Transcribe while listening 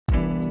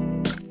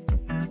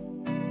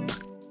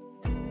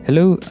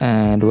Hello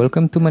and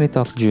welcome to Money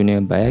Talk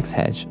Junior by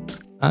XHedge.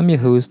 I'm your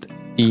host,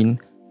 Dean,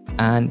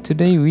 and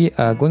today we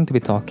are going to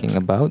be talking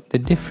about the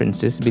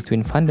differences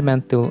between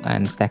fundamental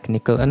and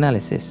technical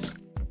analysis.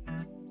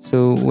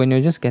 So, when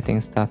you're just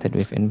getting started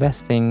with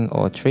investing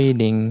or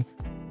trading,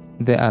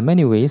 there are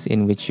many ways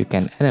in which you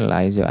can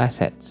analyze your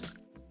assets.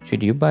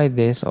 Should you buy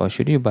this or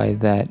should you buy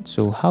that?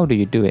 So, how do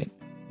you do it?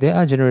 There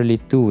are generally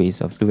two ways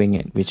of doing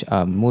it, which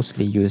are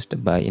mostly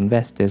used by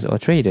investors or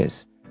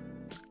traders.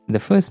 The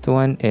first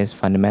one is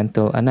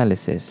fundamental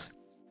analysis.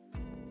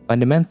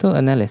 Fundamental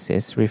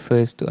analysis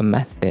refers to a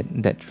method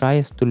that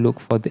tries to look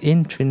for the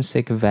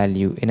intrinsic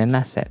value in an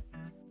asset.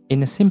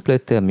 In a simpler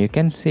term, you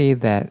can say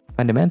that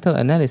fundamental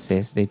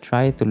analysis, they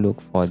try to look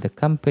for the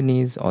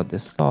companies or the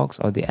stocks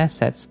or the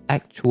assets'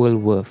 actual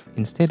worth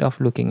instead of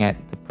looking at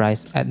the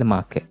price at the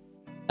market.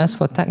 As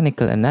for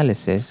technical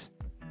analysis,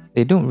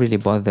 they don't really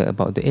bother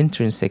about the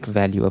intrinsic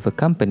value of a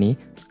company,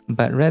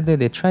 but rather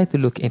they try to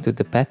look into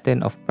the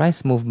pattern of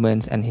price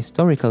movements and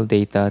historical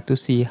data to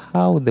see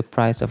how the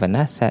price of an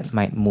asset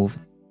might move.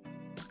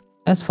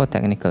 As for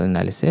technical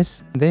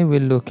analysis, they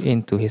will look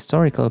into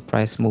historical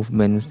price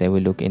movements, they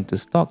will look into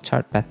stock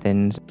chart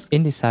patterns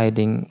in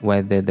deciding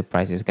whether the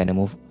price is going to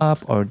move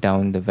up or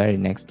down the very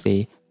next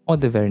day or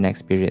the very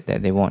next period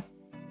that they want.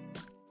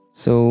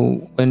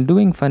 So, when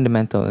doing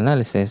fundamental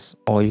analysis,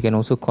 or you can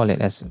also call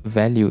it as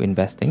value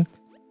investing,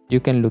 you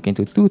can look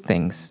into two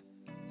things.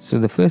 So,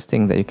 the first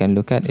thing that you can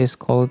look at is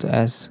called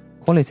as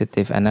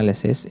qualitative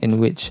analysis, in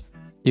which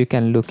you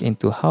can look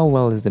into how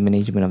well is the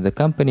management of the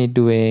company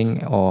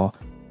doing, or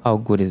how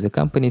good is the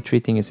company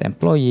treating its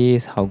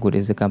employees, how good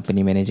is the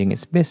company managing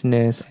its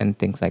business, and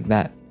things like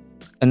that.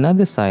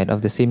 Another side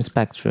of the same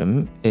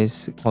spectrum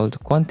is called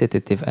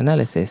quantitative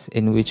analysis,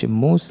 in which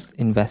most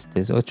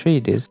investors or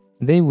traders,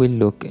 they will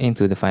look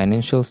into the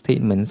financial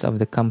statements of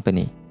the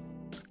company.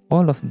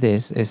 All of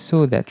this is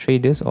so that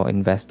traders or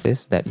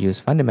investors that use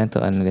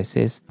fundamental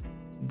analysis,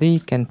 they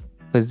can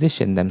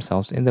position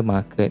themselves in the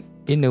market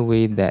in a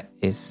way that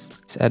is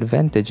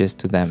advantageous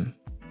to them.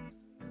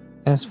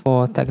 As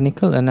for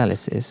technical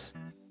analysis,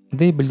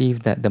 they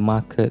believe that the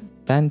market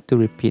tends to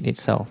repeat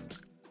itself.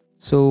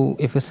 So,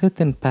 if a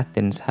certain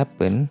patterns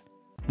happen,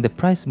 the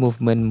price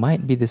movement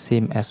might be the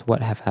same as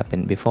what have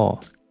happened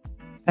before.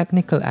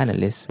 Technical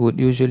analysts would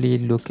usually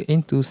look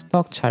into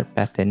stock chart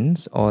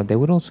patterns, or they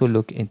would also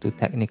look into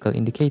technical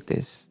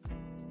indicators.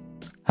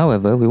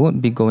 However, we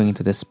won't be going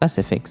into the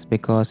specifics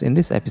because in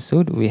this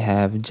episode we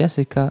have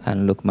Jessica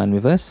and Lukman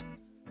with us,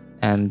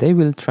 and they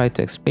will try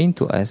to explain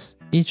to us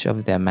each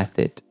of their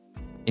method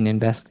in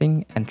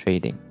investing and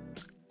trading.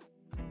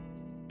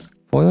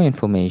 For your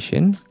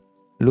information,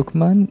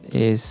 Lukman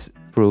is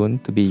prone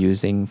to be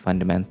using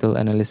fundamental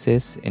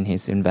analysis in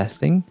his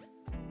investing,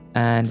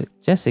 and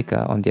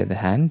Jessica, on the other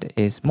hand,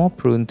 is more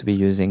prone to be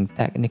using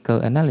technical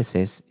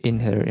analysis in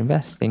her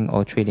investing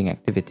or trading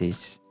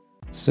activities.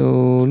 So,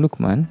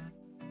 Lukman,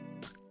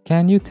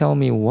 can you tell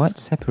me what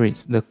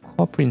separates the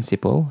core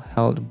principle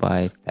held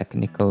by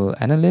technical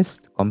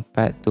analysts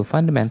compared to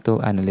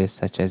fundamental analysts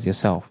such as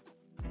yourself?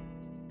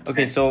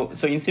 Okay, so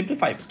in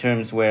simplified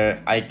terms,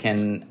 where I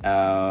can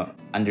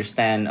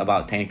understand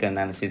about technical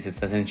analysis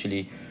is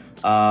essentially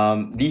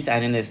these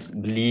analysts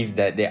believe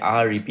that there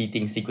are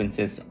repeating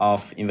sequences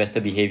of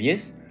investor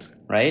behaviors,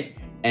 right?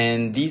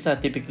 And these are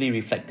typically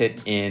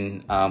reflected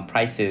in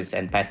prices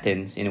and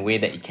patterns in a way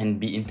that it can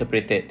be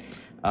interpreted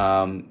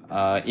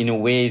in a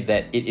way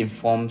that it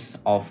informs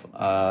of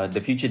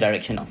the future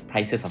direction of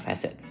prices of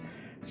assets.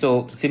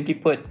 So simply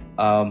put,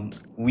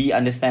 we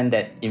understand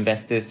that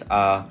investors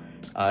are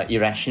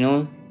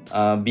irrational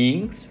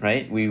beings,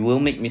 right? We will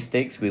make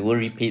mistakes, we will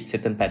repeat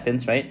certain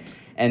patterns, right?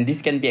 And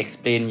this can be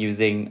explained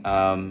using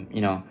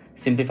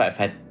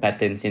simplified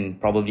patterns in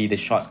probably the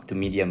short to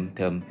medium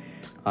term.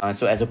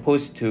 So as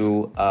opposed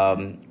to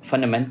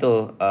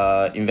fundamental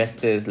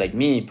investors like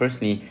me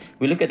personally,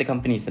 we look at the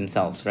companies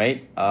themselves,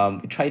 right?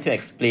 We try to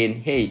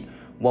explain, hey,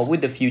 what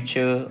would the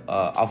future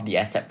of the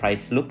asset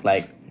price look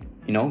like,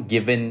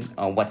 given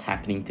what's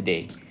happening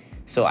today?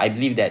 So I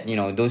believe that,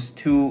 those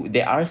two,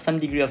 there are some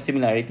degree of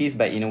similarities,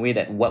 but in a way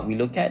that what we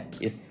look at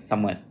is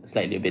somewhat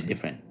slightly a bit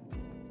different.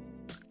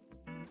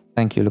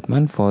 Thank you,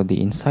 Lukman, for the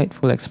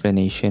insightful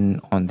explanation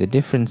on the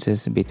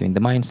differences between the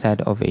mindset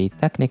of a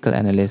technical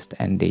analyst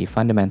and a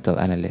fundamental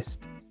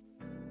analyst.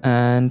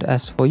 And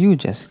as for you,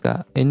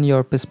 Jessica, in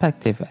your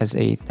perspective as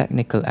a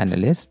technical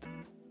analyst,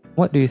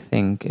 what do you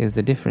think is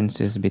the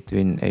differences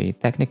between a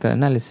technical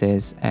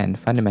analysis and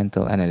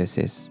fundamental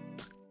analysis?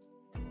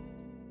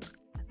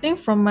 I think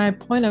from my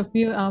point of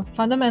view,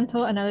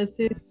 fundamental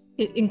analysis,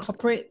 it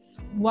incorporates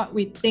what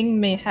we think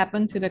may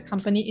happen to the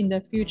company in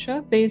the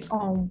future based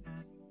on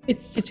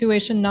its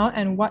situation now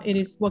and what it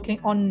is working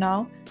on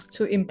now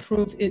to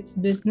improve its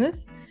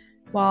business.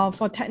 While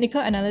for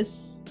technical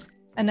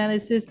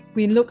analysis,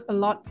 we look a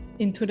lot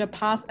into the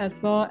past as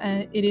well,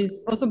 and it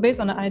is also based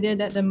on the idea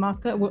that the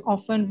market will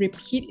often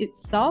repeat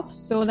itself.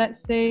 So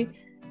let's say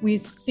we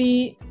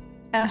see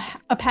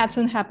a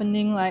pattern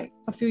happening like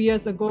a few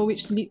years ago,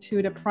 which lead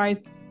to the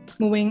price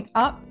moving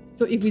up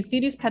So if we see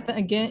this pattern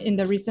again in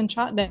the recent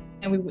chart, then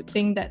we would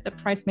think that the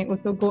price may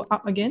also go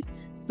up again.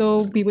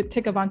 So we would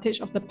take advantage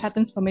of the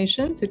pattern's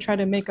formation to try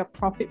to make a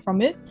profit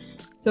from it.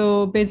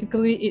 So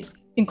basically,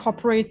 it's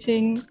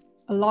incorporating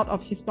a lot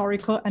of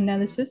historical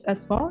analysis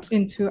as well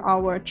into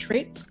our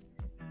trades.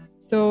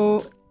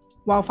 So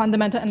while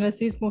fundamental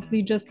analysis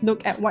mostly just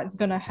look at what's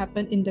going to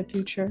happen in the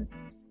future.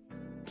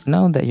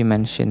 Now that you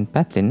mentioned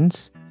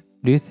patterns,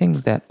 do you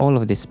think that all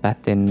of these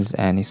patterns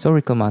and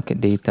historical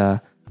market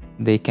data,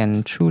 they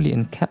can truly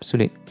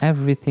encapsulate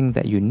everything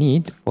that you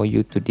need for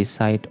you to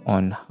decide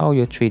on how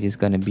your trade is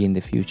going to be in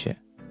the future?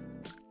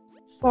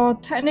 For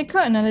technical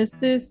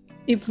analysis,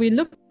 if we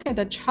look at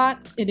the chart,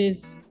 it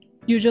is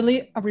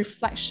usually a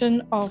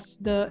reflection of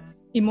the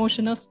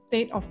emotional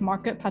state of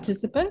market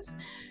participants.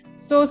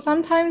 So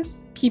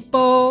sometimes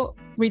people,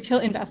 retail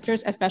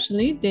investors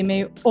especially, they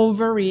may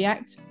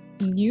overreact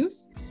to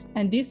news,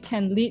 and this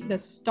can lead the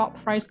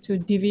stock price to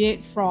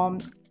deviate from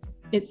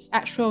its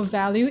actual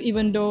value,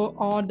 even though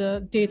all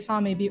the data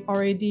may be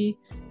already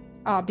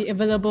be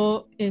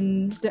available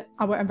in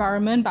our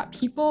environment. But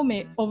people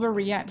may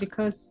overreact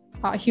because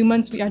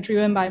humans, we are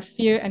driven by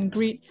fear and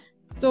greed.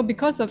 So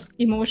because of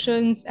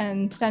emotions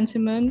and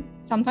sentiment,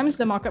 sometimes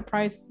the market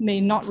price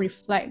may not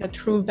reflect the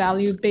true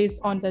value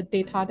based on the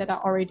data that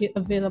are already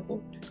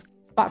available.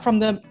 But from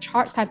the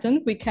chart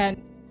pattern, we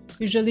can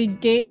usually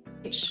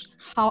gauge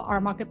how are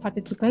market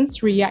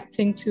participants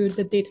reacting to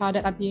the data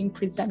that are being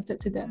presented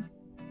to them.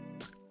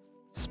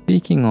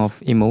 Speaking of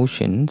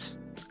emotions,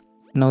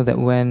 know that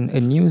when a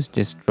news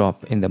just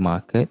drop in the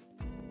market,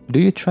 do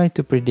you try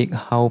to predict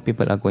how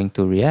people are going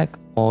to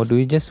react, or do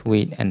you just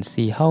wait and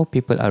see how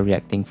people are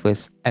reacting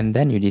first and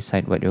then you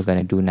decide what you're going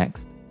to do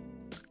next?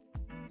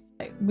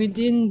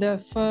 Within the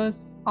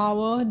first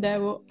hour, there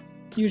will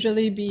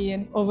usually be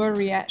an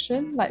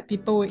overreaction, like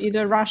people will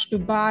either rush to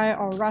buy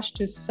or rush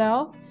to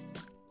sell.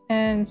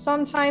 And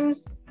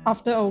sometimes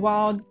after a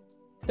while,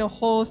 the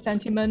whole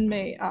sentiment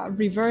may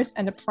reverse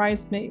and the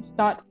price may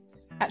start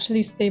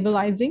actually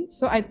stabilizing.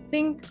 So I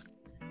think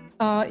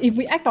if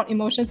we act on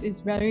emotions,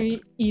 it's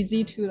very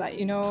easy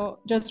to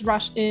just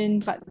rush in,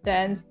 but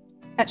then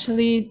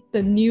actually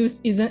the news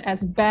isn't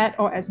as bad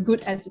or as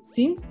good as it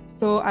seems.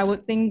 So I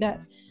would think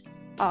that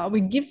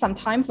we give some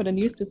time for the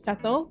news to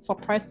settle, for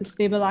price to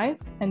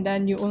stabilize, and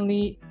then you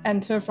only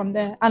enter from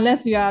there.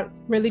 Unless you are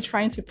really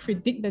trying to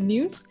predict the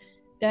news,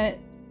 then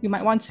you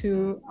might want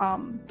to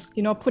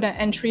put an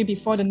entry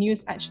before the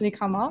news actually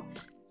come out.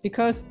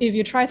 Because if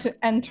you try to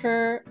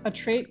enter a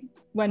trade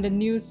when the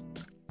news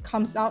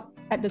comes out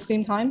at the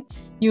same time,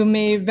 you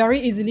may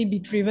very easily be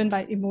driven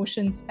by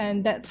emotions.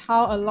 And that's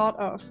how a lot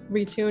of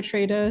retail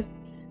traders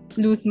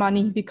lose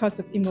money, because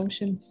of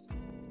emotions.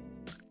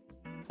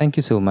 Thank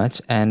you so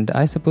much. And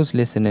I suppose,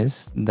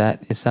 listeners,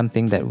 that is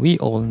something that we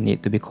all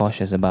need to be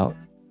cautious about.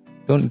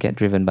 Don't get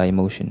driven by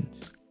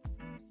emotions.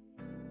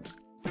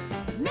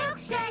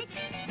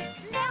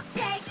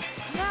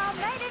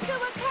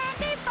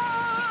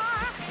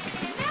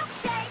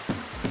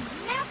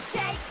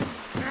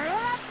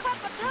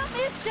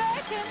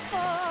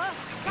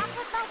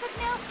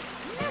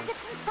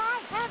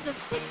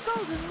 Thick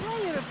golden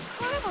layer of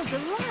caramel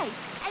delight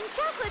and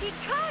chocolatey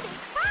coating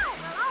fun.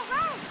 Well, all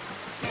right.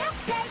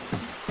 Milkshake,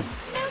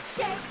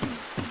 milkshake,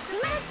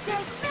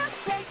 milkshake,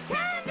 milkshake,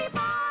 candy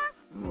bar.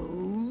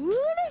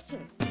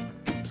 Delicious.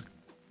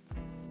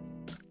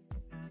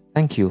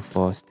 Thank you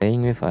for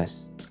staying with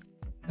us.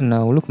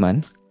 Now,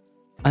 Lukman,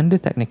 under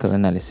technical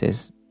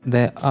analysis,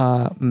 there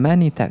are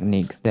many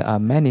techniques, there are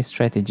many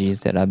strategies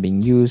that are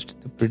being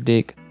used to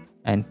predict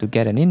and to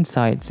get an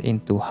insights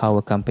into how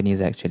a company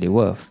is actually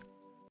worth.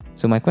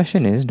 So my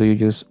question is, do you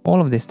use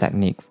all of this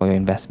technique for your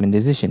investment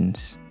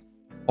decisions?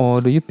 Or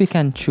do you pick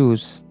and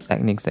choose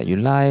techniques that you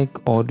like,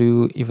 or do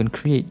you even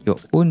create your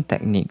own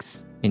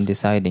techniques in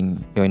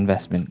deciding your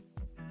investment?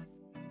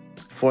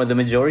 For the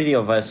majority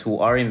of us who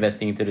are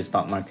investing into the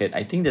stock market,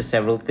 I think there's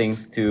several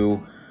things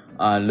to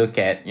look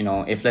at.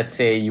 If let's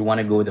say you want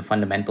to go the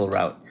fundamental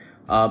route,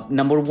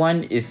 number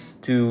one is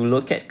to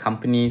look at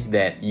companies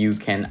that you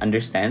can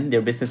understand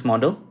their business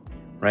model,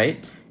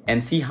 right?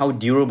 And see how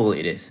durable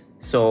it is.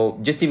 So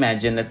just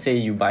imagine, let's say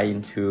you buy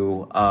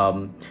into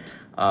a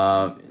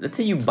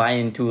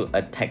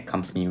tech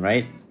company,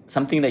 right?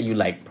 Something that you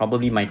like,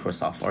 probably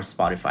Microsoft or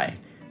Spotify,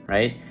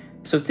 right?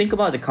 So think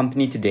about the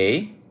company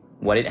today,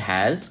 what it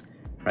has,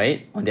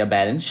 right? On their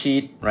balance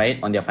sheet, right?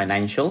 On their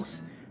financials,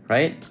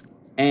 right?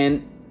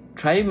 And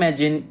try to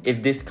imagine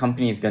if this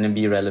company is going to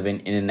be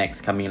relevant in the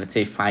next coming, let's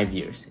say 5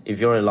 years, if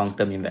you're a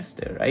long-term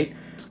investor, right?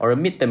 Or a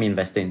mid-term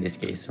investor in this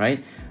case,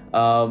 right?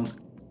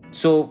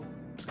 So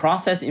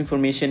process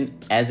information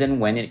as and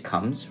when it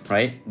comes,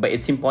 right? But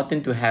it's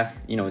important to have,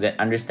 that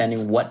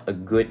understanding what a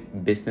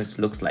good business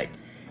looks like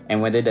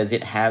and whether does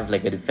it have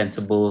like a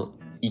defensible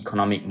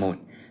economic moat.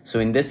 So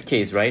in this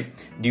case, right,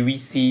 do we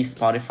see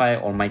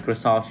Spotify or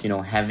Microsoft,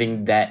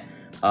 having that,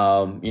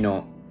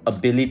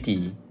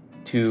 ability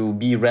to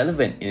be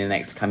relevant in the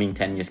next coming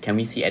 10 years? Can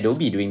we see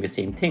Adobe doing the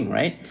same thing,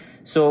 right?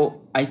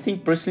 So I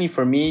think personally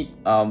for me,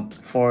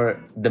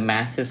 for the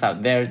masses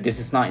out there, this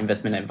is not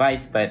investment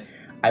advice, but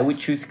I would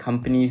choose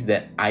companies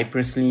that I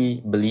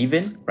personally believe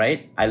in,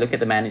 right? I look at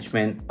the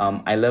management.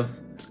 I love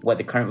what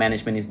the current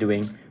management is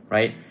doing,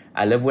 right?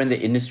 I love when the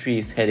industry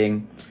is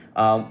heading.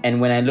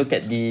 And when I look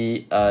at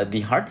the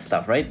hard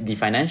stuff, right? The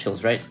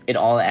financials, right? It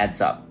all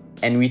adds up.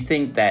 And we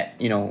think that,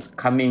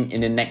 coming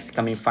in the next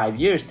coming 5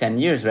 years, 10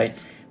 years, right?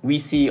 We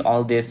see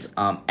all this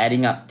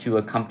adding up to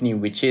a company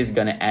which is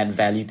going to add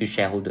value to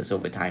shareholders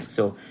over time.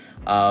 So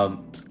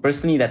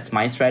personally, that's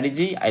my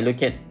strategy. I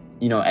look at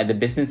the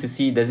business to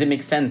see, does it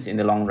make sense in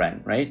the long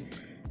run, right?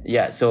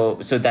 Yeah, so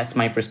that's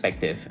my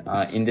perspective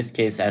in this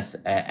case as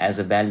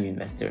a value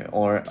investor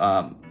or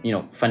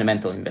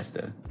fundamental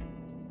investor.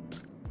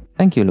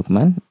 Thank you,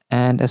 Lukman.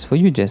 And as for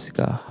you,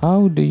 Jessica,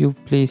 how do you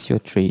place your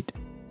trade?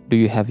 Do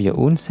you have your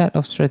own set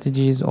of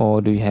strategies,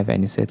 or do you have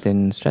any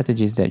certain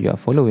strategies that you are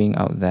following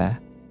out there?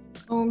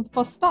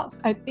 For stocks,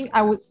 I think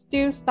I would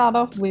still start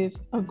off with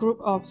a group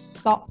of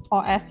stocks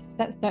or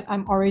assets that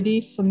I'm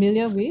already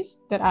familiar with,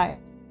 that I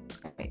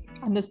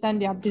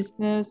understand their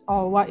business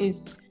or what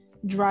is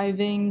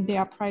driving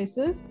their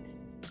prices.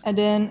 And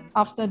then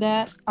after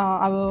that,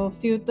 I will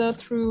filter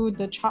through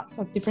the charts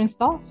of different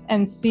stocks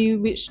and see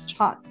which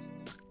charts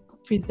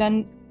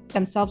present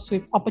themselves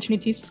with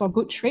opportunities for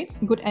good trades,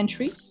 good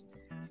entries.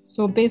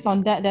 So based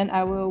on that, then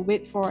I will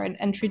wait for an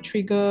entry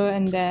trigger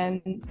and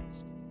then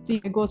see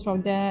it goes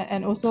from there,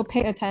 and also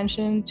pay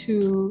attention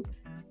to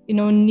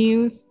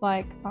news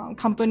like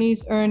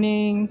companies'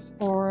 earnings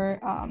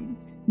or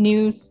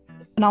news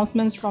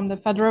announcements from the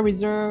Federal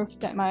Reserve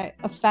that might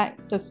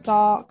affect the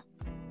stock.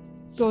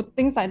 So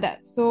things like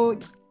that. So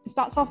it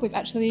starts off with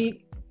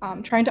actually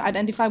trying to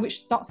identify which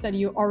stocks that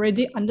you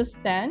already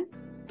understand,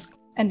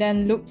 and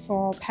then look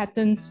for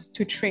patterns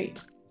to trade.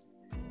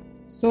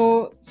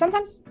 So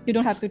sometimes you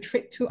don't have to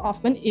trade too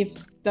often if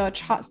the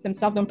charts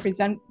themselves don't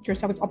present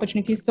yourself with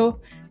opportunities.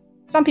 So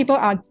some people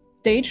are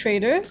day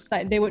traders,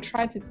 like they would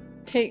try to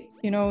take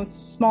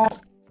small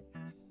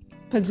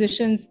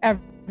positions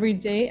every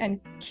day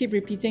and keep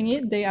repeating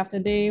it day after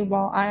day,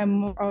 while I am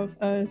more of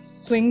a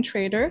swing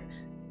trader.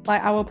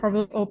 Like I will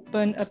probably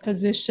open a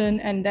position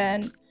and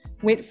then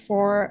wait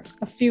for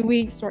a few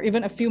weeks or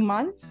even a few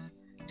months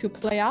to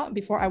play out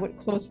before I would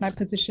close my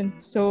position.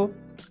 So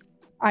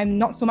I'm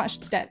not so much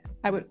that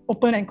I would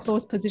open and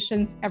close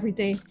positions every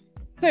day.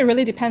 So it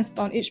really depends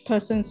on each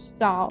person's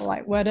style,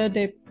 like whether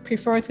they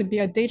prefer to be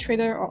a day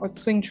trader or a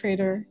swing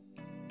trader.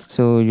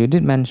 So you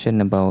did mention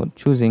about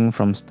choosing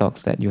from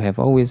stocks that you have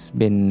always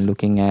been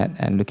looking at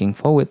and looking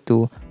forward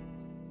to.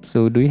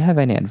 So do you have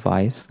any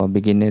advice for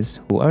beginners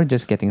who are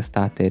just getting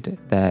started,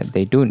 that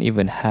they don't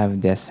even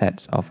have their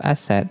sets of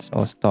assets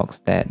or stocks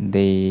that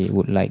they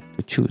would like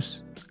to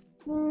choose?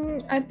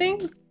 I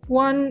think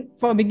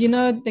for a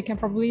beginner, they can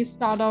probably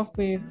start off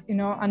with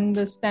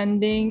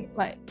understanding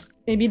like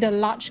maybe the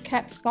large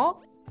cap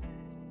stocks,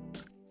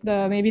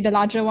 maybe the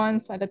larger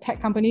ones like the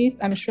tech companies.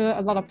 I'm sure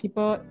a lot of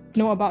people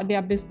know about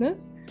their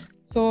business.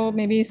 So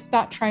maybe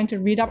start trying to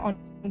read up on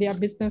their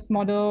business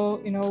model,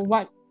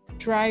 what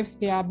drives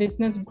their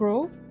business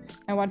growth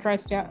and what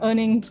drives their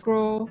earnings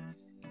growth,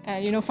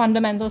 and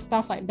fundamental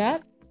stuff like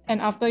that. And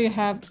after you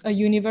have a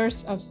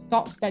universe of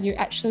stocks that you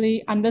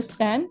actually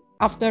understand,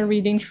 after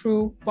reading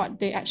through what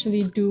they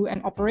actually do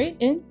and operate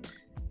in,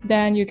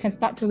 then you can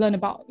start to learn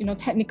about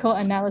technical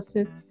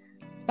analysis,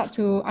 start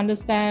to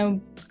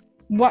understand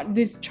what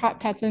this chart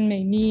pattern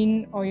may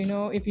mean, or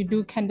if you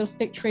do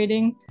candlestick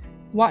trading,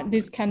 what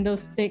this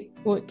candlestick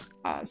would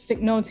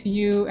signal to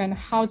you, and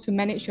how to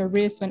manage your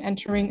risk when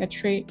entering a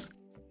trade.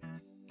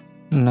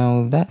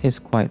 Now that is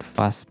quite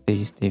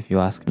fast-paced if you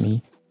ask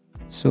me.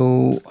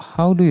 So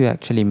how do you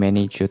actually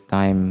manage your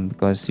time?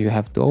 Because you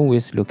have to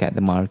always look at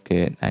the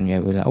market, and you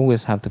will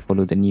always have to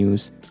follow the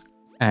news,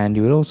 and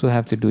you will also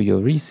have to do your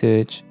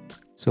research.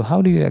 So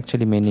how do you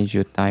actually manage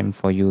your time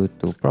for you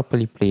to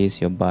properly place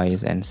your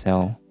buys and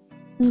sell?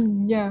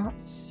 Yeah,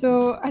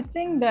 so I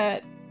think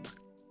that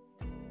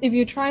if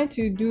you try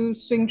to do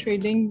swing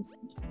trading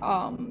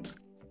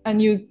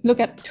and you look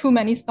at too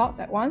many stocks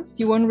at once,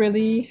 you won't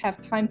really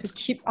have time to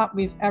keep up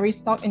with every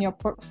stock in your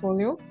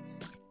portfolio.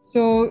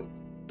 So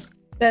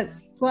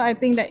that's why I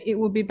think that it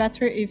would be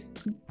better if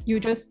you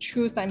just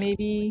choose like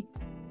maybe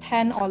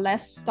 10 or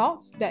less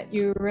stocks that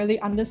you really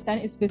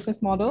understand its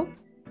business model,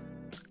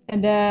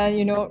 and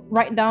then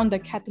write down the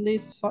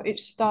catalyst for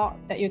each stock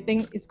that you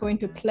think is going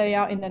to play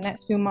out in the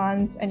next few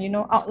months, and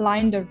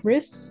outline the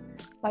risks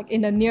like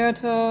in the near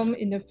term,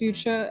 in the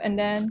future. And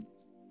then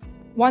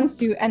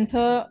once you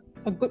enter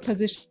a good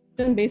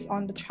position based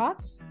on the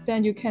charts,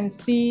 then you can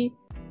see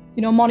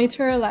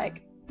monitor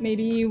like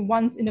maybe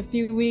once in a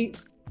few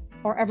weeks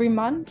or every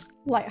month,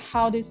 like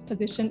how this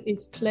position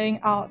is playing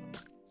out.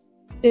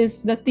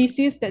 Is the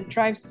thesis that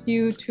drives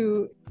you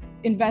to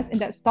invest in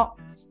that stock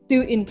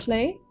still in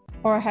play,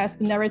 or has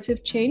the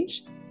narrative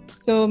changed?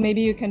 So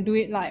maybe you can do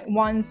it like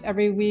once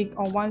every week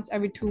or once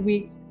every 2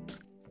 weeks,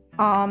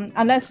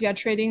 unless you are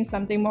trading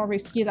something more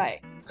risky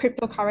like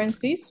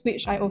cryptocurrencies,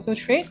 which I also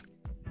trade.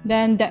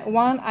 then that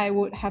one I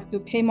would have to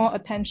pay more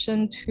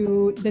attention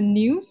to the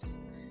news,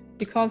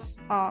 because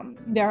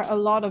there are a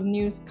lot of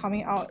news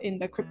coming out in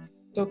the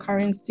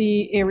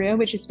cryptocurrency area,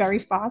 which is very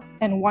fast,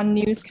 and one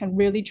news can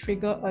really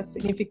trigger a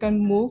significant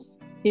move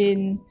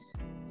in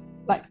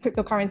like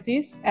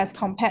cryptocurrencies as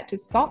compared to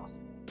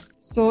stocks.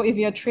 So if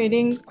you're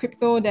trading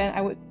crypto, then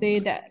I would say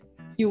that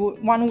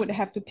one would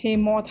have to pay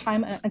more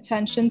time and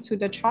attention to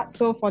the chart.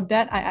 So for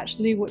that, I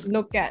actually would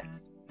look at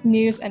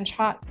news and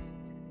charts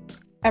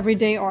every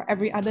day or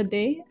every other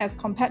day as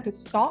compared to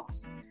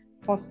stocks.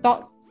 For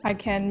stocks, I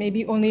can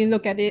maybe only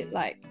look at it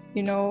like,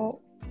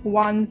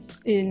 once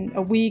in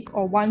a week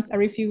or once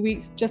every few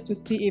weeks, just to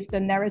see if the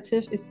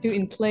narrative is still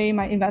in play,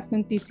 my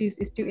investment thesis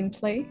is still in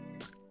play.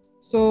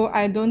 So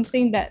I don't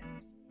think that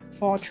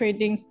for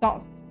trading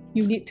stocks,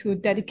 you need to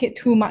dedicate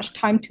too much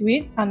time to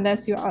it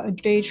unless you are a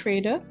day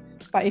trader.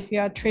 But if you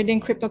are trading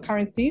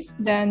cryptocurrencies,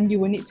 then you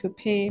will need to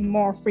pay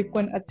more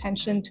frequent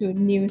attention to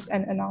news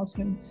and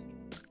announcements.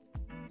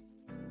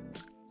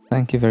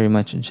 Thank you very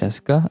much,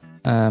 Jessica.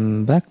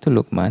 Back to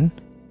Lukman.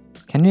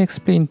 Can you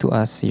explain to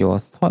us your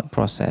thought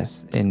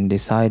process in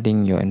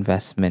deciding your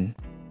investment?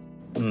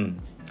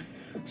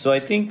 So I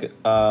think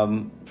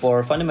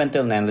for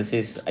fundamental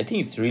analysis, I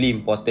think it's really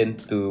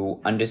important to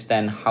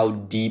understand how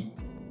deep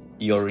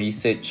your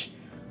research,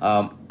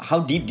 how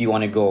deep do you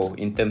want to go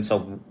in terms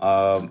of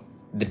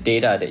the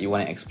data that you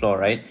want to explore,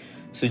 right?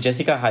 So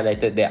Jessica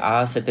highlighted there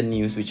are certain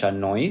news which are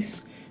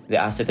noise. There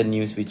are certain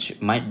news which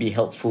might be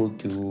helpful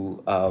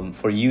to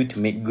for you to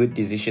make good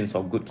decisions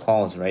or good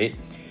calls, right?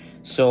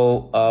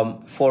 So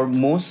for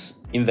most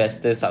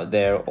investors out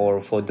there,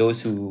 or for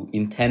those who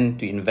intend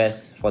to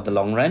invest for the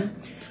long run,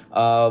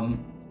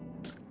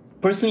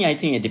 personally, I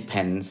think it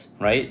depends,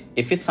 right?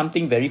 If it's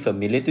something very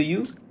familiar to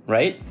you,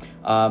 right,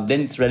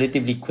 then it's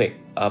relatively quick.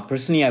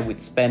 Personally, I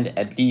would spend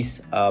at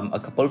least a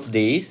couple of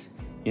days,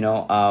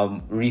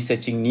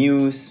 researching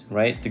news,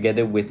 right,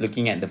 together with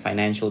looking at the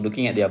financial,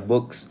 looking at their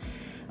books,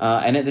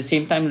 and at the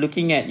same time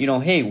looking at,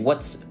 hey,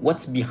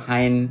 what's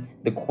behind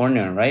the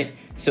corner, right?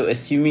 So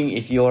assuming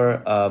if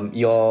your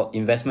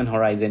investment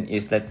horizon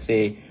is, let's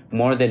say,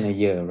 more than a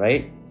year,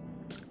 right?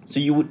 So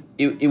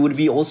it would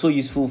be also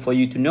useful for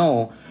you to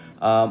know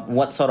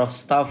what sort of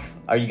stuff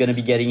are you going to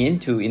be getting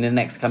into in the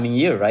next coming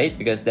year, right?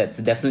 Because that's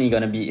definitely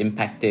going to be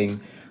impacting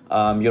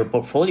your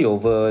portfolio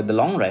over the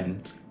long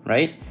run,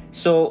 right?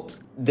 So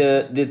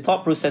the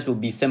thought process will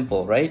be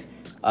simple, right?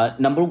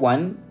 Number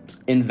one,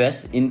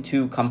 invest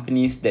into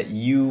companies that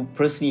you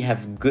personally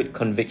have good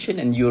conviction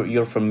and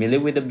you're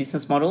familiar with the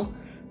business model,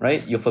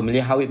 right? You're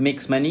familiar how it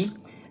makes money.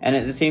 And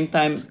at the same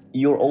time,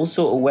 you're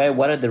also aware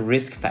what are the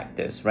risk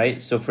factors,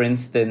 right? So for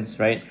instance,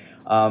 right,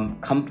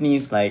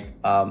 companies like,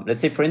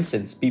 let's say for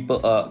instance,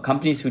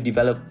 companies who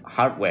develop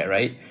hardware,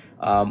 right?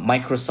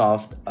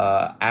 Microsoft,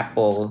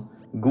 Apple,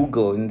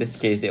 Google, in this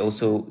case, they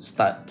also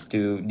start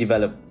to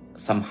develop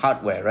some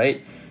hardware,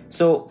 right?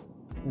 So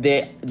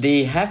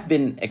they have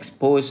been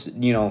exposed,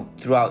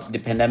 throughout the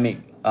pandemic,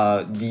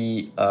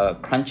 the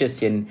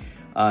crunches in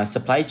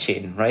supply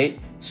chain, right?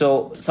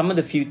 So some of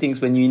the few things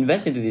when you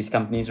invest into these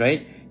companies,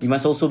 right, you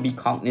must also be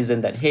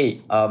cognizant that, hey,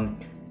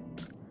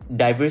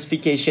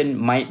 diversification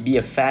might be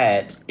a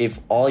fad if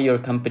all your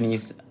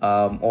companies,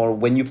 or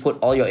when you put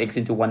all your eggs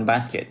into one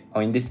basket,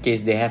 or in this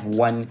case, they have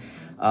one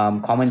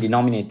common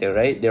denominator,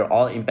 right? They're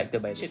all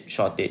impacted by a chip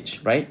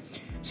shortage, right?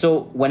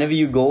 So whenever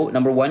you go,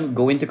 number one,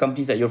 go into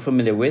companies that you're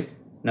familiar with.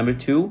 Number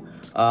two,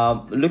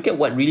 look at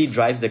what really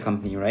drives the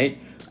company, right?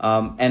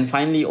 And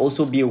finally,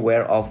 also be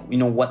aware of,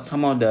 what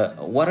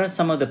are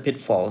some of the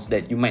pitfalls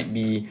that you might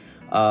be,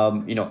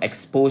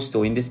 exposed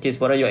to. In this case,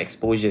 what are your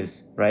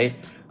exposures, right?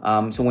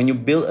 So when you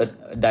build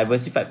a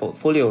diversified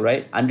portfolio,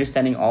 right,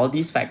 understanding all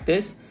these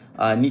factors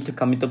need to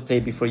come into play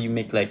before you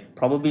make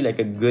probably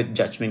a good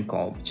judgment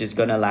call, which is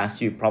gonna last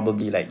you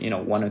probably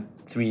 1 or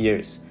 3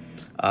 years.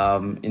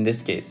 In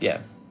this case, yeah.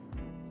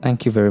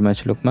 Thank you very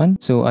much,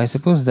 Lukman. So I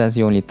suppose that's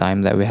the only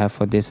time that we have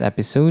for this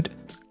episode,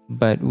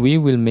 but we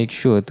will make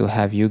sure to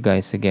have you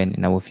guys again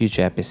in our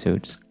future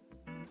episodes.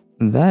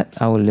 That,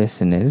 our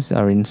listeners,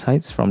 are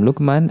insights from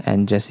Lukman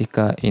and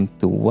Jessica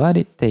into what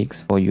it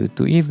takes for you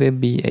to either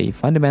be a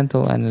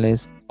fundamental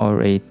analyst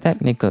or a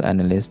technical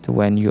analyst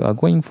when you are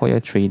going for your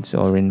trades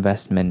or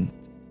investment.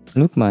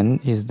 Lukman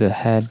is the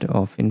head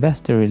of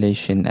investor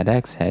relation at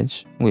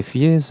XHedge with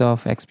years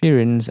of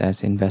experience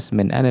as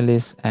investment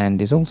analyst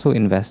and is also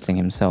investing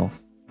himself.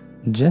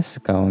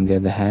 Jessica, on the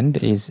other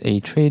hand, is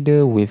a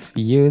trader with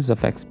years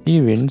of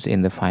experience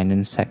in the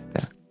finance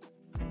sector.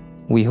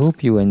 We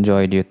hope you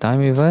enjoyed your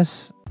time with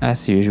us.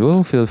 As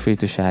usual, feel free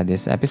to share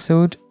this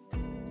episode.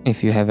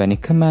 If you have any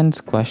comments,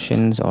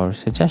 questions, or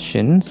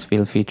suggestions,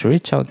 feel free to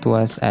reach out to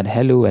us at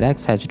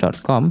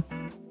hello@xhedge.com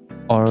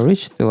or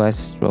reach to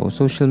us through our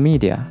social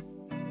media.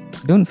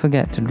 Don't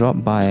forget to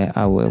drop by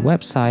our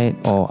website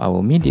or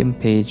our Medium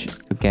page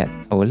to get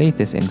our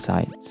latest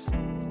insights.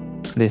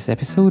 This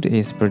episode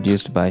is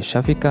produced by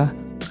Shafika,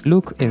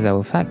 Luke is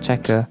our fact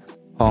checker,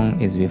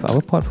 Hong is with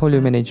our portfolio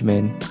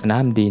management, and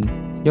I'm Dean,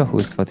 your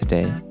host for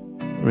today.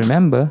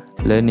 Remember,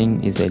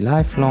 learning is a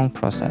lifelong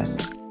process.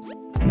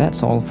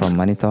 That's all from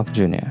Money Talk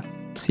Junior.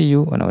 See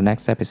you on our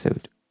next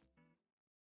episode.